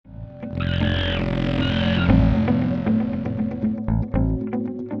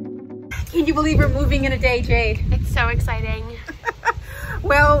can you believe we're moving in a day, Jade? It's so exciting.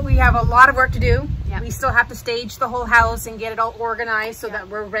 Well, we have a lot of work to do. Yep. We still have to stage the whole house and get it all organized so that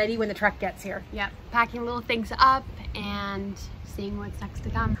we're ready when the truck gets here. Yep, packing little things up and seeing what's next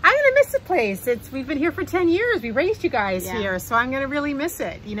to come. I'm gonna miss the place. We've been here for 10 years. We raised you guys here, so I'm gonna really miss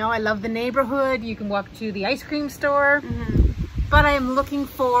it. You know, I love the neighborhood. You can walk to the ice cream store. But I am looking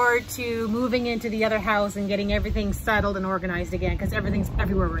forward to moving into the other house and getting everything settled and organized again, because everything's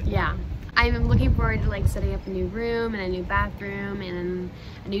everywhere right now. Yeah. I'm looking forward to like setting up a new room and a new bathroom and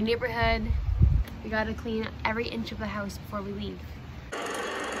a new neighborhood. We gotta clean every inch of the house before we leave.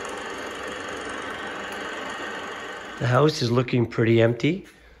 The house is looking pretty empty.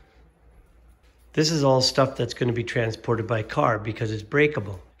 This is all stuff that's going to be transported by car because it's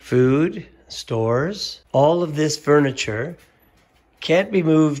breakable. Food, stores, all of this furniture can't be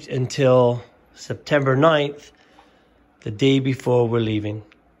moved until September 9th, the day before we're leaving,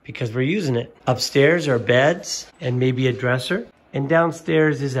 because we're using it. Upstairs are beds and maybe a dresser, and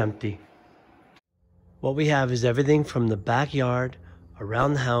downstairs is empty. What we have is everything from the backyard,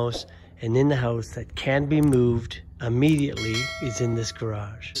 around the house, and in the house that can be moved immediately is in this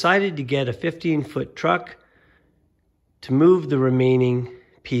garage. Decided to get a 15-foot truck to move the remaining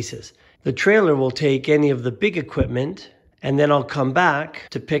pieces. The trailer will take any of the big equipment, and then I'll come back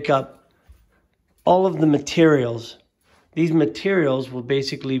to pick up all of the materials. These materials will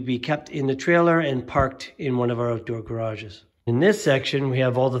basically be kept in the trailer and parked in one of our outdoor garages. In this section, we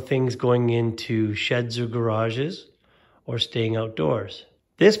have all the things going into sheds or garages or staying outdoors.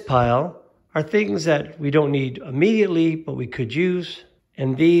 This pile are things that we don't need immediately, but we could use.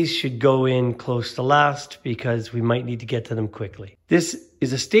 And these should go in close to last because we might need to get to them quickly. This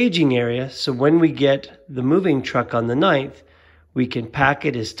is a staging area, so when we get the moving truck on the 9th, we can pack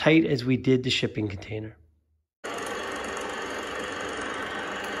it as tight as we did the shipping container.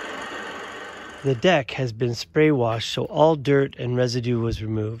 The deck has been spray washed, so all dirt and residue was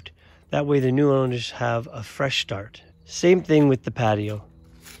removed. That way the new owners have a fresh start. Same thing with the patio.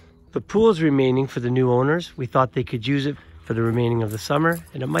 The pool's remaining for the new owners. We thought they could use it for the remaining of the summer,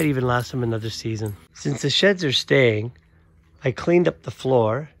 and it might even last them another season. Since the sheds are staying, I cleaned up the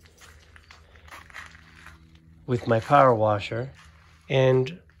floor with my power washer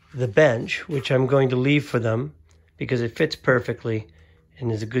and the bench, which I'm going to leave for them because it fits perfectly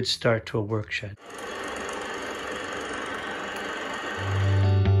and is a good start to a work shed.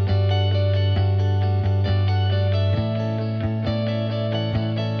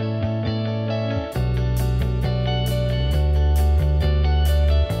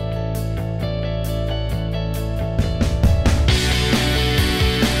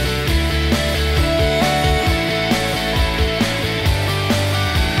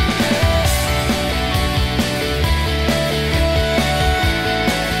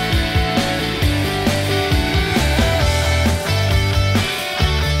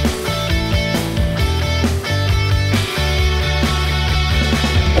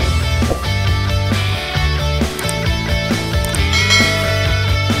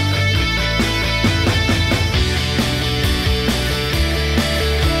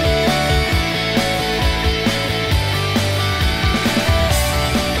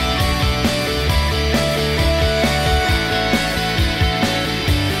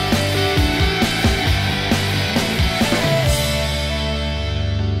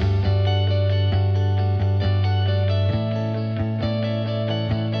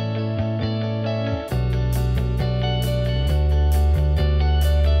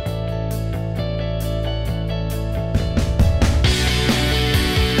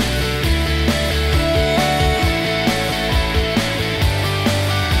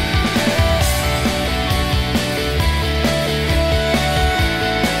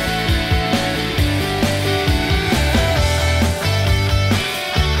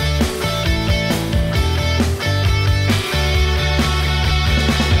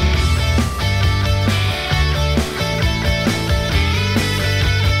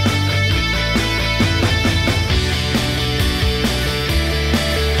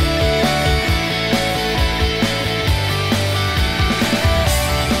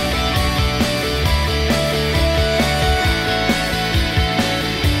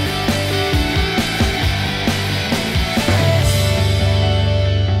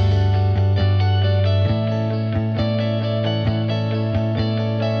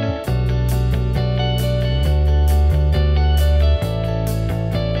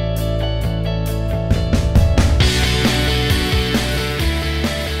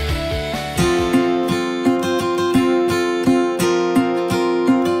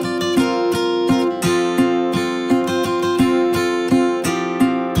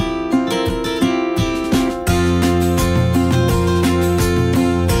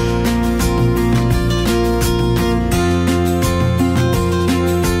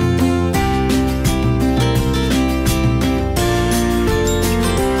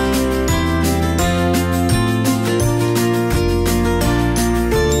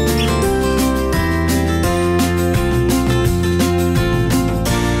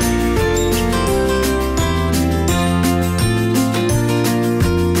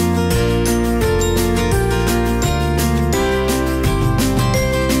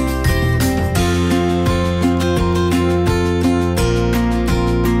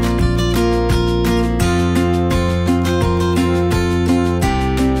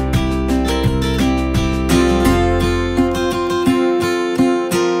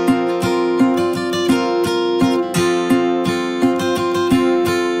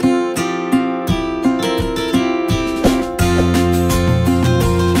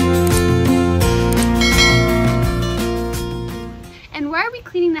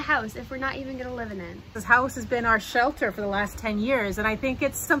 not even gonna live in it. This house has been our shelter for the last 10 years, and I think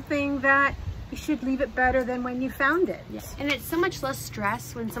it's something that you should leave it better than when you found it. Yes. And it's so much less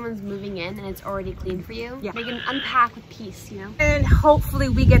stress when someone's moving in and it's already clean for you. Yeah. They can unpack with peace, you know? And hopefully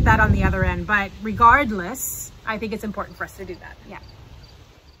we get that on the other end, but regardless, I think it's important for us to do that. Yeah.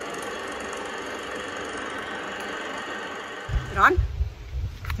 It on?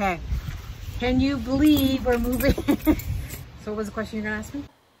 Okay. Can you believe we're moving? So what was the question you're gonna ask me?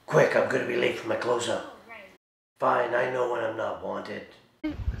 Quick, I'm gonna be late for my close-up. Fine, I know when I'm not wanted.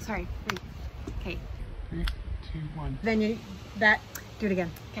 Sorry. Okay. 3, 2, 1. Then do it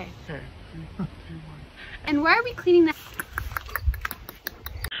again. Okay. Okay. 3, 2, 1. And why are we cleaning that?